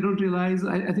 sometimes they don't realize,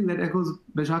 I think that echoes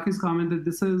Baishakhi's comment, that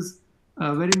this is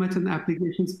very much an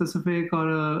application-specific or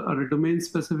a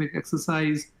domain-specific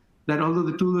exercise, that although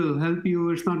the tool will help you,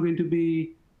 it's not going to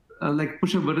be like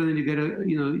push a button and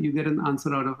you get an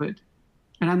answer out of it.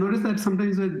 And I noticed that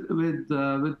sometimes with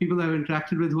people I've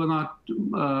interacted with who are not,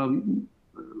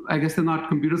 I guess they're not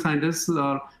computer scientists,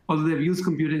 or although they've used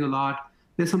computing a lot,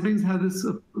 they sometimes have this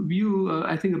view,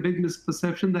 I think a big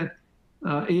misperception, that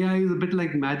AI is a bit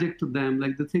like magic to them.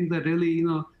 Like they think that really,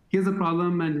 here's a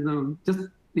problem and just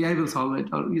the AI will solve it,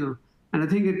 or and I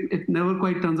think it never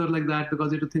quite turns out like that,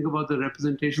 because you have to think about the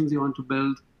representations you want to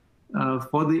build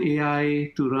for the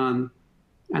AI to run.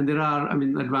 And there are,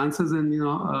 advances in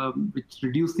which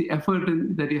reduce the effort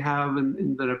that you have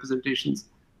in the representations,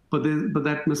 but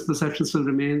that misperception still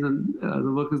remains, and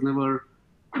the work is never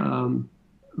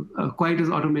quite as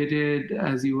automated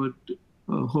as you would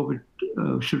hope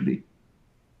it should be,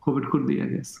 hope it could be, I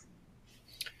guess.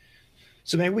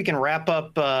 So maybe we can wrap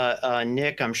up,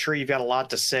 Nick. I'm sure you've got a lot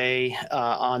to say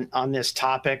on this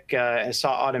topic. I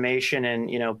saw automation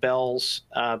and bells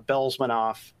went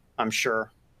off, I'm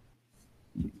sure.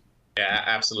 Yeah,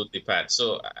 absolutely, Pat.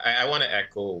 So I want to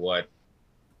echo what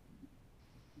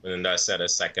Munindar said a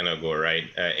second ago, right?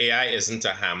 AI isn't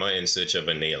a hammer in search of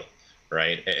a nail,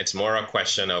 right? It's more a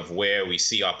question of where we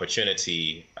see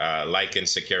opportunity, like in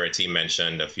security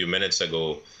mentioned a few minutes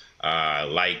ago,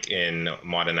 like in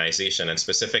modernization and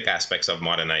specific aspects of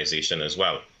modernization as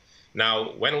well.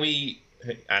 Now, when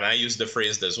and I use the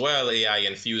phrase as well,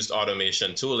 AI-infused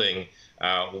automation tooling,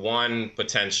 one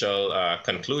potential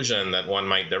conclusion that one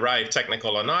might derive,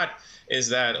 technical or not, is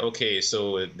that, okay,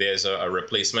 so there's a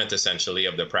replacement essentially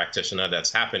of the practitioner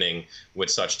that's happening with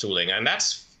such tooling. And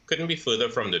that's couldn't be further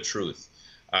from the truth.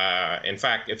 In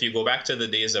fact, if you go back to the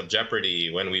days of Jeopardy,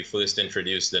 when we first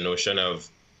introduced the notion of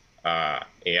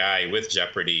AI with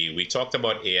Jeopardy, we talked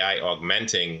about AI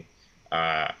augmenting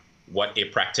what a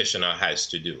practitioner has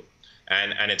to do.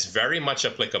 And it's very much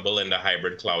applicable in the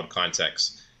hybrid cloud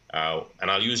context.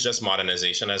 And I'll use just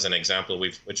modernization as an example,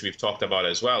 which we've talked about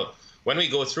as well. When we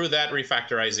go through that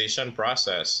refactorization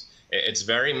process, it's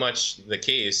very much the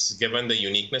case, given the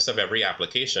uniqueness of every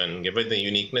application, given the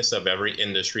uniqueness of every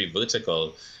industry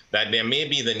vertical, that there may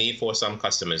be the need for some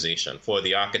customization, for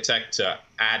the architect to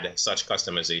add such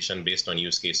customization based on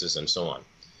use cases and so on.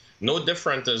 No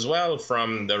different as well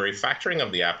from the refactoring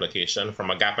of the application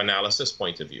from a gap analysis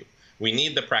point of view. We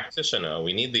need the practitioner,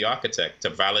 we need the architect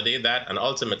to validate that, and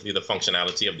ultimately the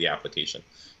functionality of the application.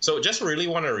 So just really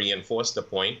want to reinforce the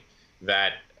point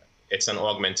that it's an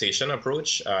augmentation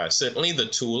approach. Certainly the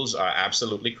tools are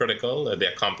absolutely critical.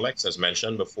 They're complex, as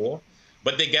mentioned before,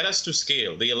 but they get us to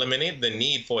scale. They eliminate the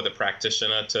need for the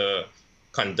practitioner to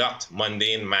conduct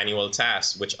mundane manual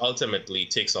tasks, which ultimately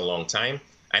takes a long time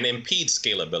and impedes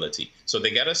scalability. So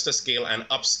they get us to scale and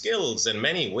upskills in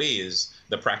many ways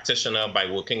the practitioner by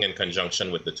working in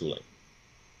conjunction with the tooling.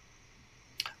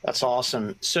 That's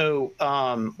awesome. So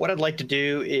what I'd like to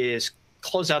do is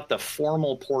close out the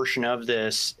formal portion of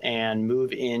this and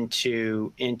move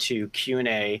into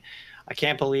Q&A. I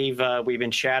can't believe we've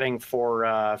been chatting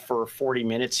for 40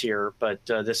 minutes here, but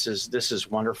this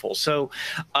is wonderful. So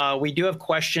we do have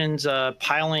questions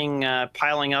piling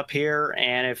up here,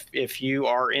 and if you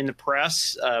are in the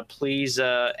press, please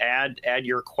add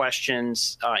your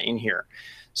questions in here.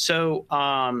 So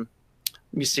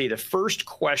let me see. The first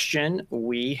question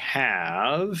we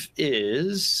have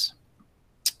is,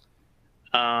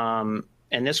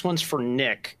 and this one's for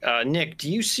Nick. Nick, do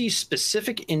you see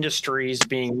specific industries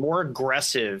being more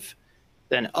aggressive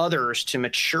than others to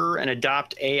mature and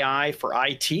adopt AI for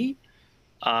IT?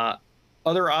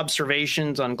 Other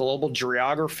observations on global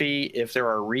geography, if there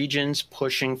are regions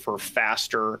pushing for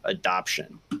faster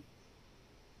adoption?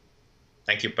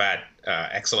 Thank you, Pat.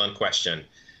 Excellent question.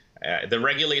 The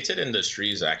regulated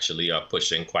industries actually are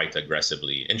pushing quite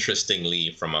aggressively,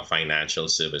 interestingly, from a financial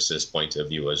services point of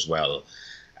view as well.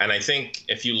 And I think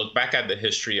if you look back at the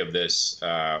history of this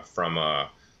from a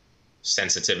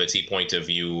sensitivity point of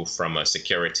view, from a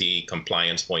security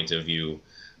compliance point of view,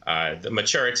 the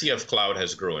maturity of cloud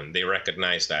has grown. They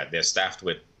recognize that. They're staffed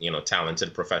with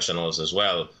talented professionals as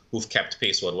well who've kept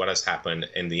pace with what has happened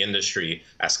in the industry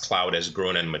as cloud has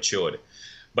grown and matured.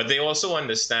 But they also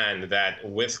understand that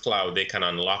with cloud, they can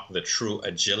unlock the true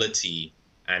agility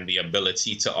and the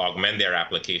ability to augment their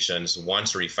applications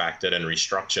once refactored and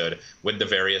restructured with the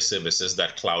various services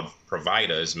that cloud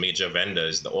providers, major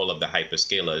vendors, all of the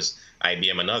hyperscalers,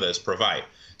 IBM and others provide.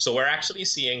 So we're actually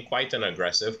seeing quite an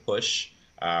aggressive push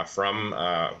from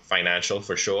financial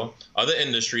for sure, other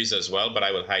industries as well, but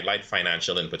I will highlight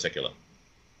financial in particular.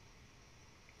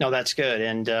 No, that's good.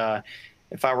 And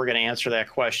if I were going to answer that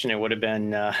question, it would have been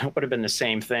the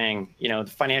same thing. The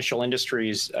financial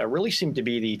industries really seem to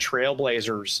be the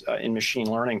trailblazers in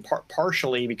machine learning,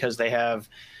 partially because they have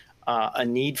a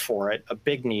need for it, a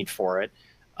big need for it,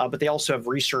 but they also have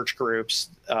research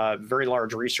groups, very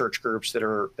large research groups that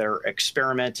are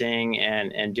experimenting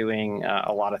and doing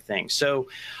a lot of things. So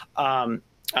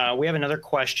we have another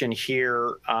question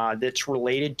here that's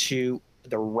related to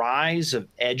the rise of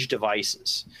edge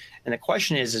devices. And the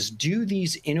question is do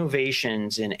these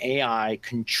innovations in AI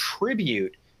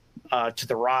contribute to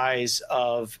the rise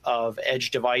of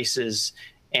edge devices,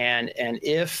 and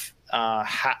if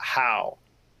how?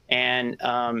 And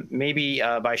maybe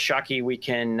Baishakhi, we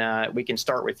can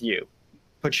start with you.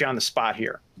 Put you on the spot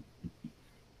here.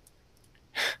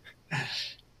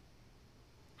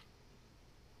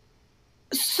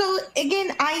 So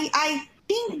again, I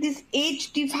think these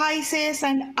edge devices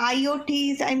and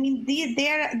IoTs, I mean,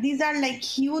 these are like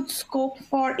huge scope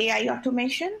for AI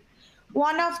automation.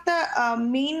 One of the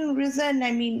main reason,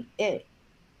 I mean,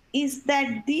 is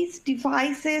that these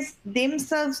devices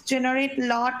themselves generate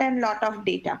lot of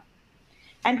data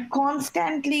and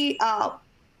constantly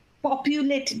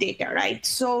populate data, right?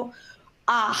 So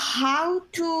how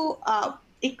to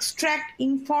extract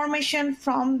information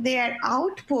from their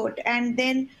output and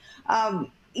then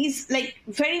is like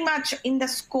very much in the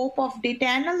scope of data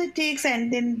analytics,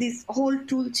 and then this whole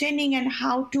tool chaining and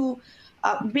how to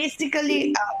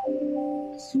basically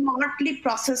smartly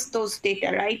process those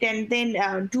data, right? And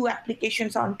then do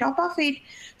applications on top of it.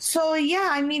 So yeah,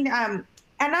 I mean,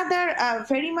 another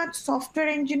very much software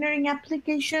engineering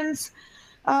applications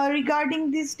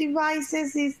regarding these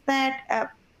devices is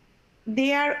that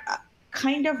they are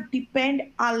kind of depend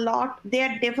a lot,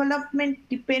 their development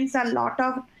depends a lot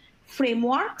of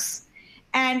frameworks,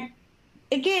 and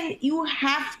again you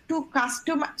have to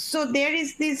customize. So there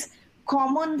is this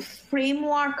common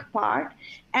framework part,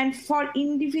 and for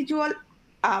individual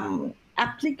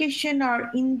application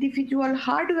or individual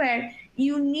hardware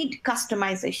you need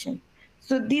customization.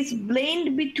 So this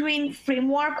blend between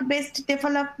framework based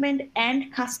development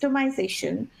and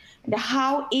customization, and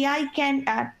how AI can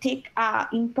take an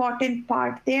important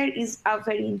part there is a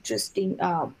very interesting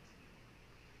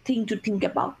thing to think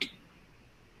about.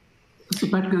 So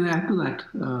Pat, can I add to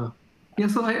that? Yeah,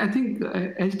 so I think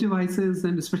edge devices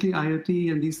and especially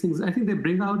IoT and these things, I think they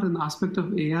bring out an aspect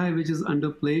of AI which is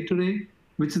underplayed today,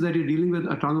 which is that you're dealing with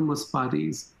autonomous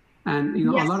parties. And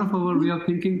yes, a lot of our way of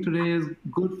thinking today is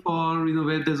good for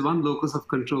where there's one locus of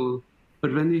control.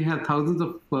 But when we have thousands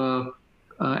of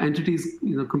entities,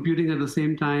 computing at the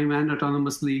same time and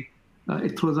autonomously,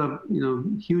 it throws up,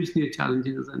 huge new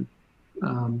challenges,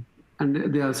 and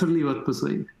they are certainly worth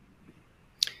pursuing.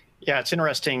 Yeah, it's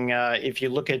interesting. If you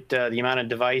look at the amount of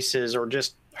devices or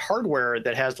just hardware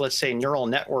that has, let's say, neural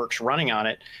networks running on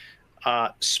it,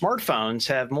 smartphones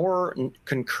have more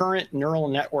concurrent neural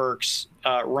networks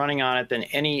running on it than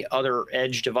any other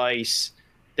edge device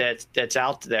that's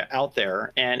out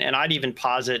there. And I'd even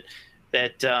posit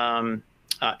that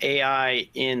AI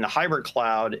in the hybrid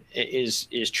cloud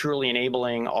is truly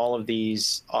enabling all of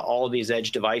these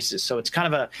edge devices. So it's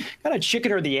kind of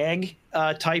chicken or the egg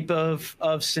type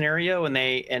of scenario, and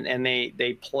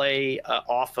they play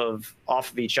off of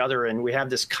each other, and we have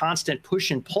this constant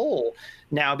push and pull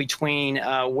now between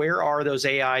where are those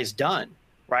AIs done,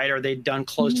 right? Are they done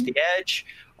close to the edge?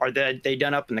 Are they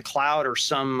done up in the cloud, or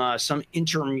some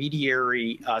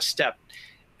intermediary step?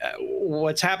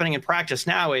 What's happening in practice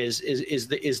now is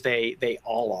they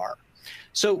all are.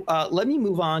 So let me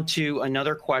move on to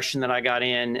another question that I got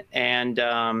in, and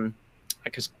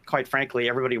because quite frankly,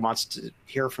 everybody wants to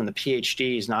hear from the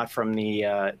PhDs, not from the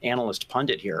analyst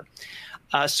pundit here.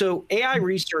 So AI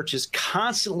research is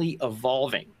constantly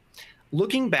evolving.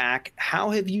 Looking back, how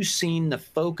have you seen the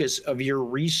focus of your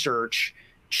research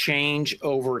change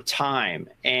over time?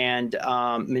 And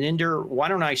Munindar, why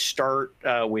don't I start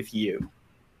with you?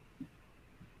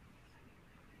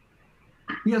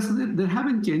 Yes, there have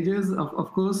been changes.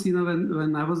 Of course,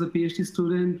 when I was a PhD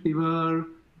student, we were,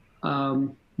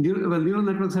 neural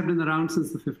networks have been around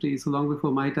since the 50s, so long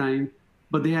before my time,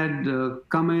 but they had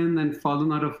come in and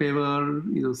fallen out of favor,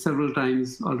 several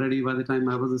times already by the time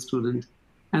I was a student.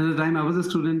 And at the time I was a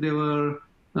student, they were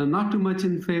not too much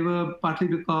in favor, partly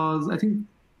because I think,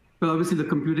 well, obviously the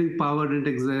computing power didn't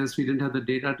exist. We didn't have the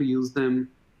data to use them.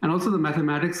 And also the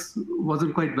mathematics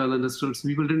wasn't quite well understood. So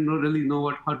people didn't really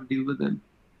know how to deal with them.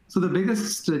 So the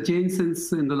biggest change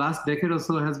since in the last decade or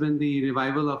so has been the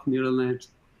revival of neural nets.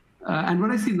 And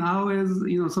what I see now is,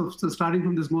 so starting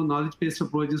from this more knowledge-based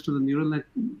approaches to the neural net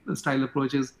style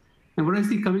approaches. And what I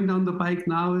see coming down the pike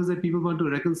now is that people want to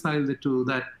reconcile the two,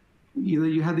 that,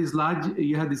 you have these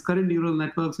current neural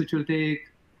networks, which will take,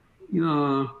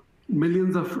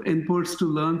 millions of inputs to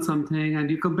learn something, and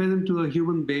you compare them to a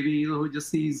human baby, who just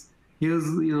sees, here's,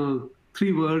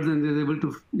 3 words, and they're able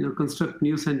to, construct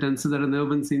new sentences that have never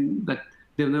been seen, that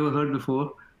they've never heard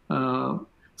before. So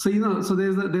there's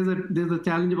a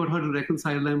challenge about how to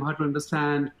reconcile them, how to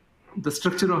understand the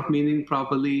structure of meaning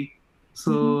properly.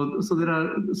 So those are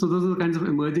the kinds of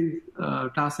emerging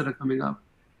tasks that are coming up.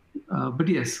 But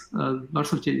yes,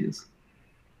 lots of changes.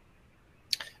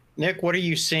 Nick, what are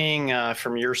you seeing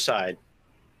from your side?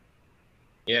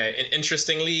 Yeah,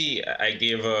 interestingly, I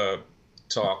gave a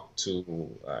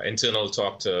internal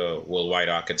talk to worldwide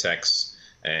architects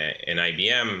in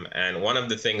IBM, and one of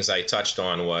the things I touched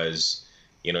on was,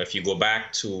 if you go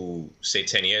back to, say,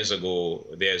 10 years ago,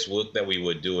 there's work that we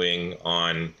were doing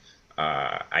on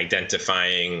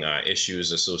identifying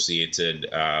issues associated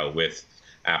with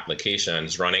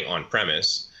applications running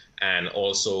on-premise. And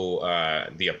also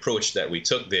the approach that we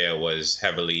took there was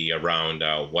heavily around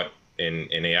what in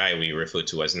AI we refer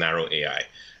to as narrow AI.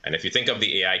 And if you think of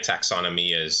the AI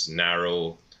taxonomy as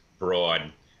narrow,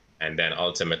 broad, and then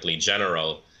ultimately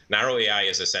general, narrow AI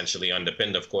is essentially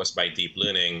underpinned, of course, by deep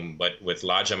learning, but with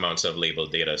large amounts of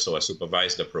labeled data, so a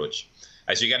supervised approach.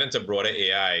 As you get into broader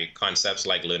AI, concepts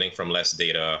like learning from less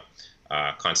data,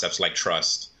 concepts like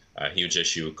trust, a huge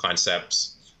issue,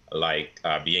 concepts like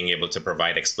being able to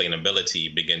provide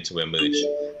explainability begin to emerge.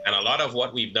 And a lot of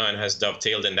what we've done has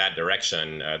dovetailed in that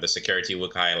direction. The security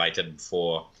work highlighted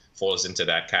before falls into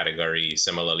that category.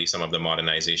 Similarly, some of the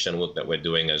modernization work that we're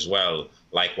doing as well,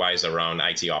 likewise around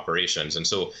IT operations. And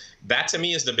so that to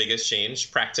me is the biggest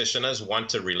change. Practitioners want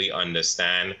to really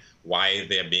understand why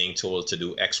they're being told to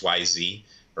do X, Y, Z,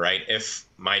 right? If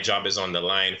my job is on the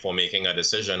line for making a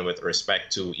decision with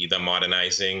respect to either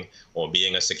modernizing or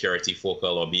being a security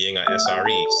focal or being a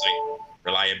SRE, site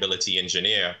reliability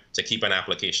engineer, to keep an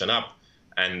application up,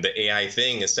 and the AI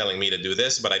thing is telling me to do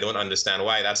this, but I don't understand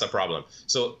why, that's a problem.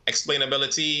 So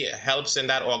explainability helps in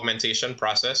that augmentation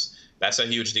process. That's a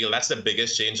huge deal. That's the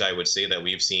biggest change I would say that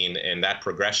we've seen in that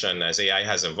progression as AI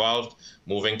has evolved,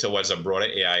 moving towards a broader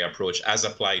AI approach as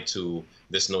applied to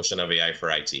this notion of AI for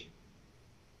IT.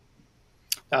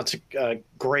 That's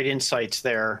great insights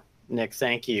there, Nick.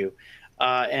 Thank you.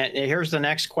 And here's the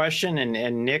next question.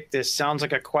 And Nick, this sounds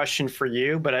like a question for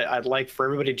you, but I'd like for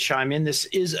everybody to chime in. This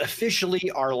is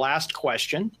officially our last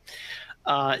question.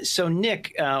 So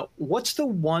Nick, what's the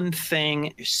one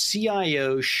thing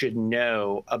CIOs should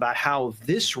know about how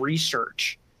this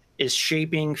research is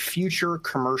shaping future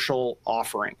commercial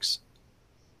offerings?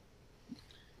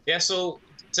 Yeah, so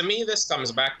to me, this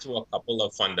comes back to a couple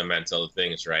of fundamental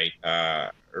things, right?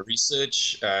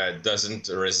 Research doesn't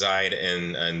reside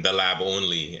in the lab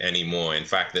only anymore. In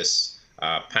fact, this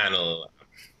panel,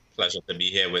 pleasure to be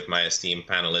here with my esteemed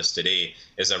panelists today,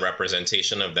 is a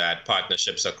representation of that,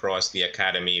 partnerships across the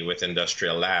academy with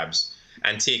industrial labs,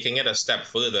 and taking it a step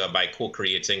further by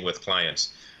co-creating with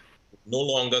clients. No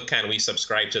longer can we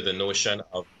subscribe to the notion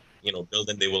of, build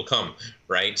and they will come,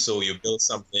 right? So you build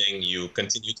something, you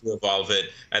continue to evolve it,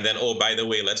 and then, oh, by the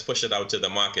way, let's push it out to the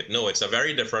market. No, it's a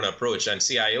very different approach, and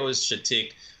CIOs should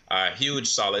take huge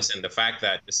solace in the fact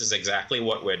that this is exactly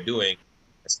what we're doing,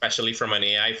 especially from an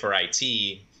AI for IT,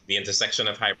 the intersection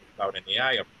of hybrid cloud and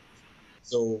AI.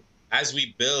 So as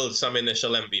we build some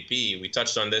initial MVP, we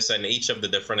touched on this in each of the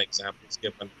different examples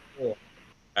given before.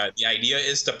 The idea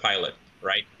is to pilot,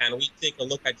 right? And we take a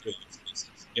look at your use cases,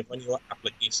 given your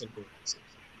application purposes,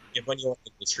 given your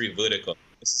industry vertical.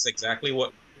 This is exactly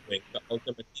what we're doing to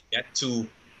ultimately get to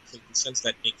solutions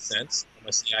that make sense from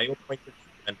a CIO point of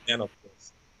view, and then, of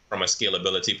course, from a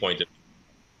scalability point of view.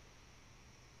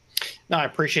 No, I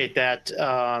appreciate that.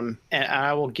 And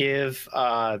I will give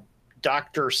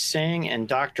Dr. Singh and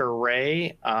Dr.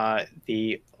 Ray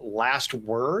the last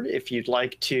word if you'd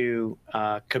like to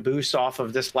caboose off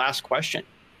of this last question.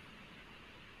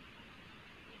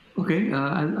 Okay,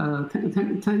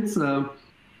 thanks.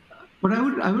 What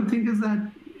I would think is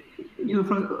that,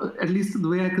 for at least the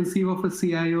way I conceive of a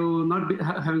CIO,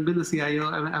 having been a CIO,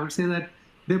 I would say that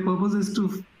their purpose is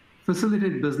to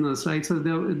facilitate business, right? So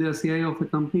they're CIO of a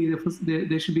company.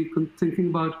 They should be thinking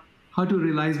about how to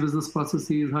realize business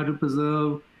processes, how to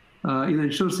preserve,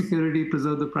 ensure security,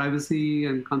 preserve the privacy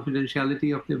and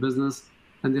confidentiality of their business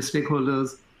and their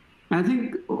stakeholders. And I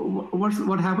think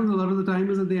what happens a lot of the time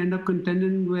is that they end up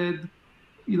contending with,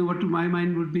 what to my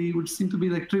mind would seem to be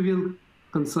like trivial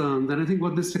concerns. And I think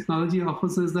what this technology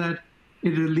offers is that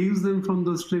it relieves them from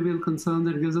those trivial concerns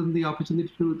and gives them the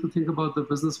opportunity to think about the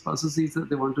business processes that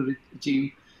they want to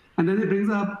achieve. And then it brings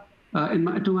up,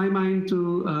 to my mind,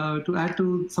 to add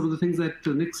to some of the things that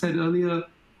Nick said earlier,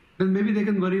 then maybe they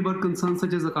can worry about concerns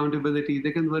such as accountability.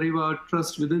 They can worry about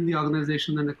trust within the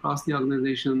organization and across the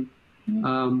organization.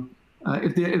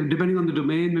 If depending on the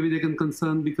domain, maybe they can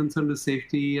be concerned with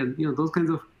safety and those kinds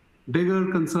of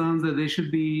bigger concerns that they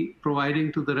should be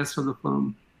providing to the rest of the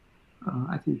firm.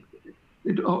 I think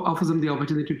it offers them the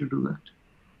opportunity to do that.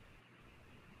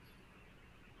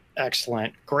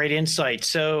 Excellent. Great insight.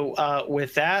 So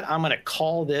with that, I'm going to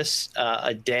call this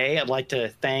a day. I'd like to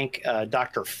thank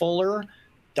Dr. Fuller,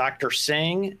 Dr.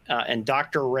 Singh, and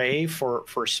Dr. Ray for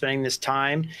spending this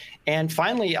time. And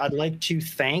finally, I'd like to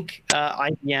thank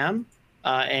IBM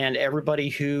and everybody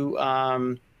who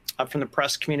from the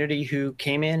press community who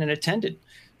came in and attended.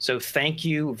 So thank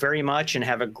you very much and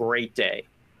have a great day.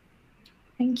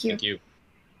 Thank you. Thank you.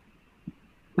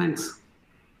 Thanks.